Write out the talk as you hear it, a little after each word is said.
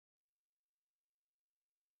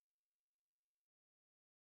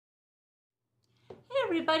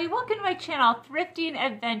everybody, welcome to my channel, Thrifting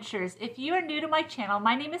Adventures. If you are new to my channel,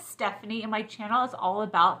 my name is Stephanie and my channel is all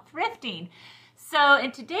about thrifting. So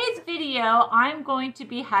in today's video, I'm going to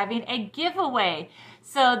be having a giveaway.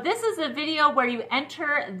 So this is a video where you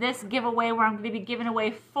enter this giveaway where I'm going to be giving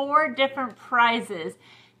away 4 different prizes.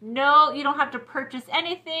 No, you don't have to purchase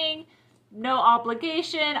anything. No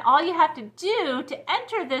obligation. All you have to do to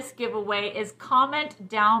enter this giveaway is comment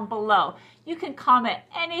down below. You can comment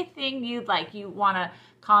anything you'd like. You want to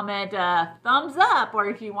comment thumbs up, or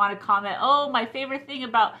if you want to comment, oh, my favorite thing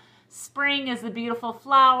about spring is the beautiful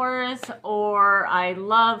flowers, or I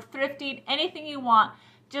love thrifting, anything you want,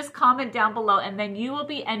 just comment down below and then you will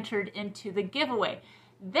be entered into the giveaway.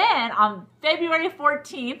 Then on February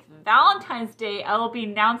 14th, Valentine's Day, I will be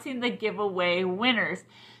announcing the giveaway winners.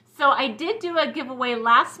 So I did do a giveaway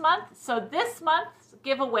last month. So this month's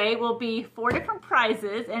giveaway will be 4 different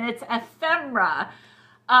prizes and it's ephemera.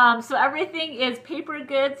 So everything is paper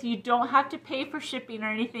goods. You don't have to pay for shipping or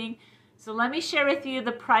anything. So let me share with you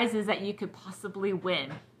the prizes that you could possibly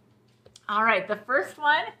win. All right, the first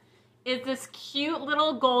one is this cute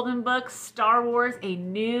little golden book, Star Wars: A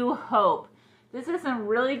New Hope. This is in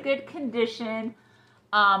really good condition.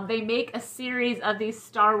 They make a series of these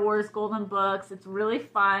Star Wars golden books. It's really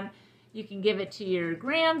fun. You can give it to your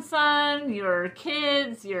grandson, your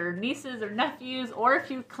kids, your nieces or nephews, or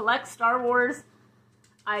if you collect Star Wars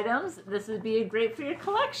items, this would be great for your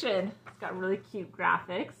collection. It's got really cute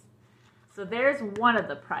graphics. So there's one of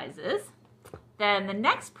the prizes. Then the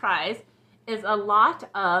next prize is a lot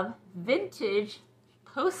of vintage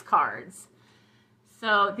postcards.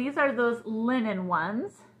 So these are those linen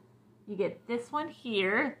ones. You get this one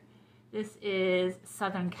here. This is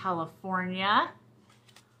Southern California,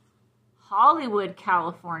 Hollywood,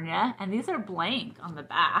 California, and these are blank on the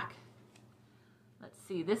back. Let's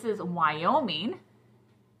see, this is Wyoming.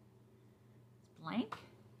 It's blank.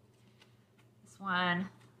 This one,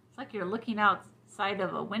 it's like you're looking outside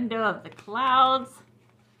of a window of the clouds.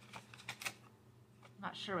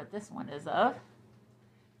 Not sure what this one is of.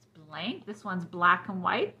 It's blank. This one's black and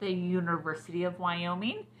white, the University of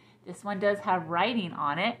Wyoming. This one does have writing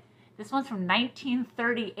on it. This one's from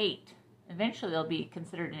 1938. Eventually it'll be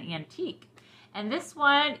considered an antique. And this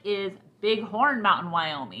one is Bighorn Mountain,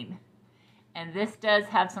 Wyoming. And this does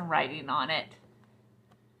have some writing on it.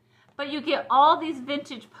 But you get all these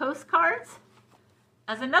vintage postcards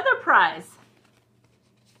as another prize.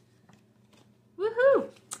 Woohoo!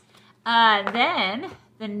 Then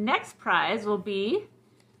the next prize will be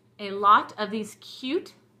a lot of these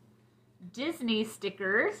cute Disney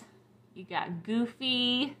stickers. You got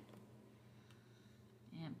Goofy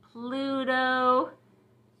and Pluto.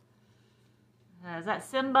 Is that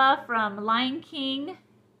Simba from Lion King?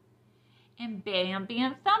 And Bambi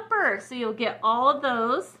and Thumper. So you'll get all of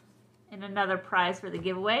those in another prize for the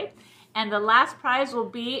giveaway. And the last prize will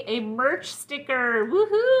be a merch sticker.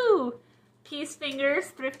 Woohoo! Peace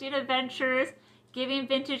Fingers, Thrifting Adventures, giving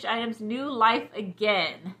vintage items new life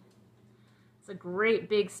again. It's a great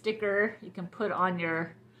big sticker you can put on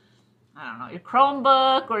your, I don't know, your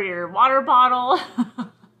Chromebook or your water bottle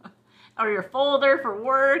or your folder for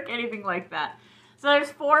work, anything like that. So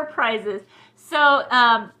there's 4 prizes. So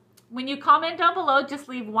when you comment down below, just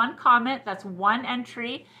leave one comment. That's one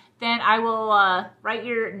entry. Then I will write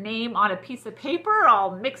your name on a piece of paper.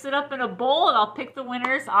 I'll mix it up in a bowl and I'll pick the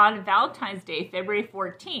winners on Valentine's Day, February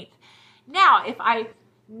 14th. Now, if I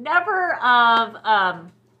never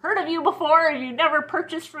heard of you before, or you never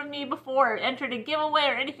purchased from me before, or entered a giveaway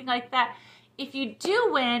or anything like that, if you do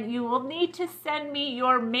win, you will need to send me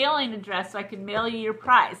your mailing address so I can mail you your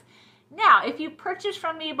prize. Now, if you purchased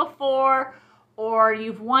from me before, or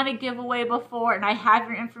you've won a giveaway before and I have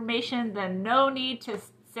your information, then no need to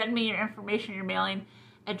send me your information, your mailing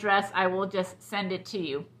address. I will just send it to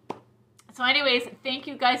you. So anyways, thank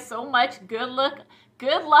you guys so much. Good luck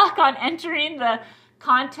on entering the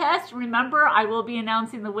contest. Remember, I will be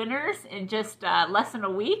announcing the winners in just less than a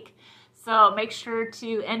week. So make sure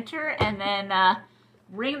to enter and then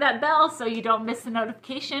ring that bell so you don't miss a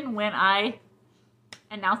notification when I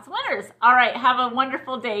announce the winners. All right, have a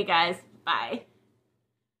wonderful day, guys. Bye.